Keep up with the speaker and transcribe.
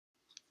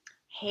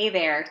Hey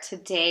there,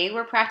 today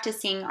we're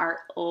practicing our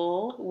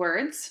ul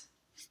words,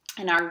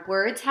 and our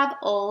words have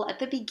ul at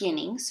the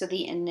beginning, so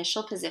the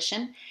initial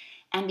position,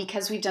 and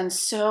because we've done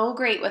so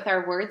great with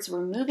our words,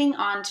 we're moving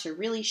on to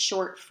really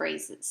short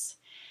phrases.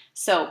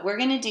 So we're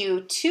going to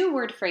do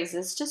 2-word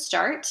phrases to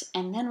start,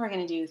 and then we're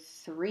going to do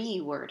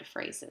 3-word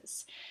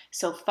phrases.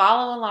 So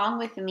follow along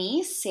with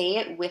me, say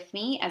it with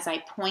me as I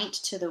point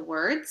to the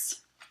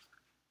words,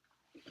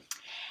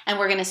 and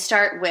we're going to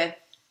start with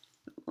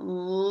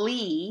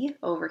Lee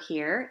over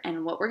here,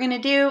 and what we're going to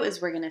do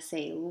is we're going to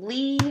say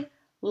Lee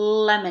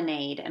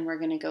lemonade, and we're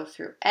going to go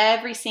through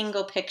every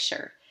single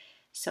picture.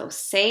 So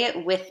say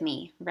it with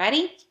me.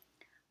 Ready?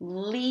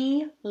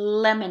 Lee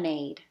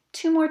lemonade.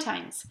 2 more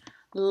times.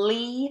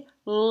 Lee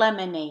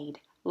lemonade.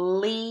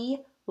 Lee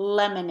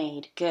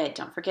lemonade. Good.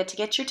 Don't forget to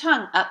get your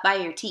tongue up by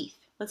your teeth.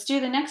 Let's do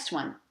the next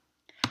one.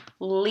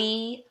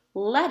 Lee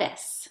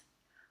lettuce.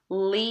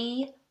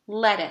 Lee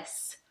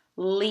lettuce.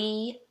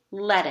 Lee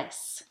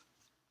lettuce.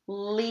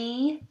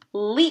 Lee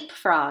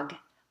leapfrog.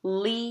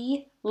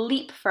 Lee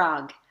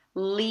leapfrog.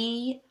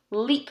 Lee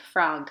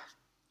leapfrog.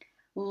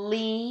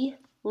 Lee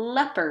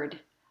leopard.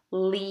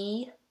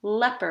 Lee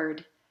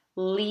leopard.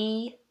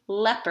 Lee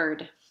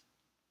leopard.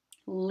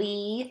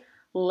 Lee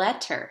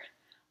letter.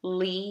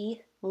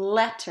 Lee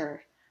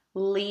letter.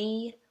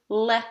 Lee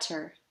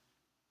letter.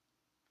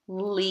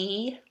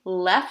 Lee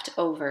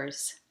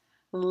leftovers.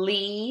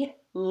 Lee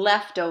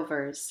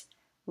leftovers.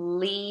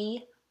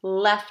 Lee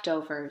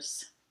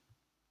leftovers.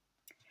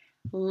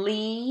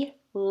 Lee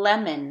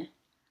lemon.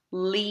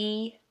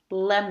 Lee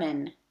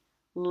lemon.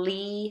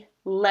 Lee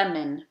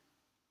lemon.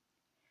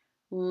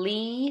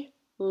 Lee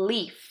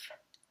leaf.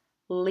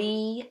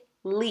 Lee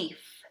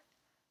leaf.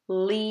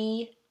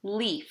 Lee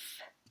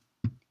leaf.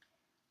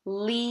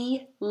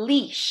 Lee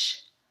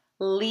leash.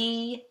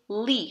 Lee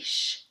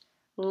leash.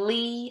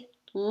 Lee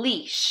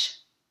leash.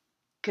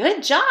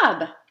 Good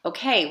job.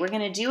 Okay, we're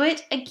going to do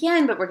it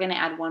again, but we're going to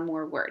add one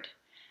more word.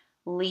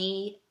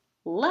 Lee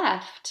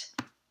left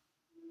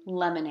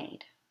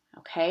lemonade.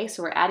 Okay,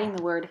 so we're adding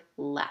the word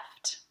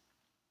left.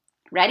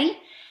 Ready?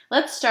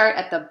 Let's start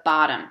at the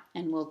bottom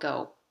and we'll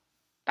go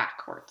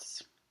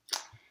backwards.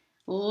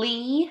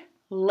 Lee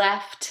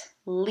left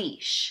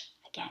leash.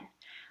 Again,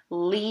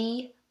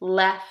 Lee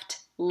left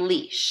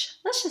leash.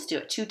 Let's just do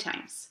it 2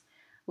 times.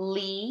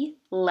 Lee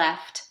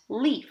left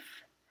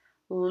leaf.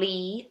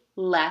 Lee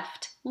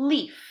left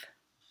leaf.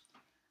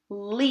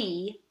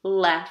 Lee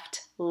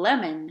left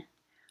lemon.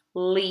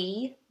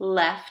 Lee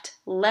left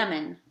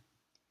lemon.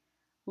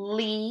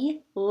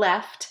 Lee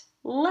left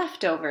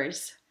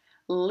leftovers.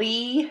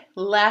 Lee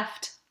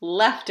left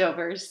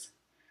leftovers.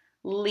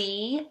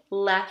 Lee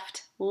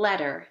left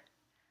letter.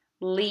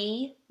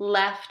 Lee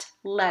left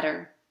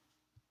letter.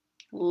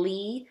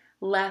 Lee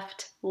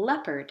left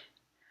leopard.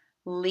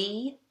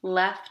 Lee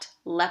left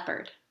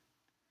leopard.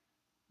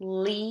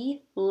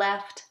 Lee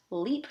left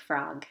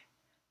leapfrog.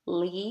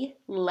 Lee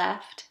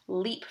left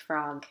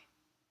leapfrog.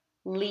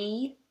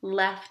 Lee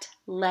left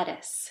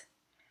lettuce.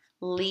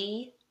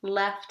 Lee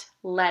left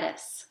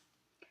lettuce.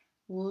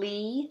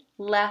 Lee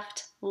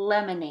left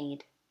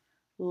lemonade.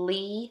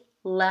 Lee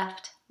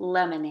left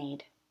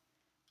lemonade.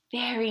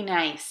 Very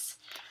nice.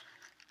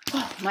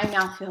 Oh, my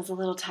mouth feels a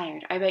little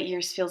tired. I bet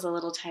yours feels a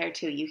little tired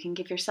too. You can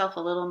give yourself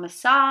a little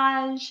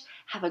massage.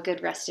 Have a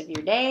good rest of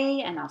your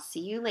day, and I'll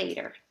see you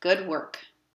later. Good work.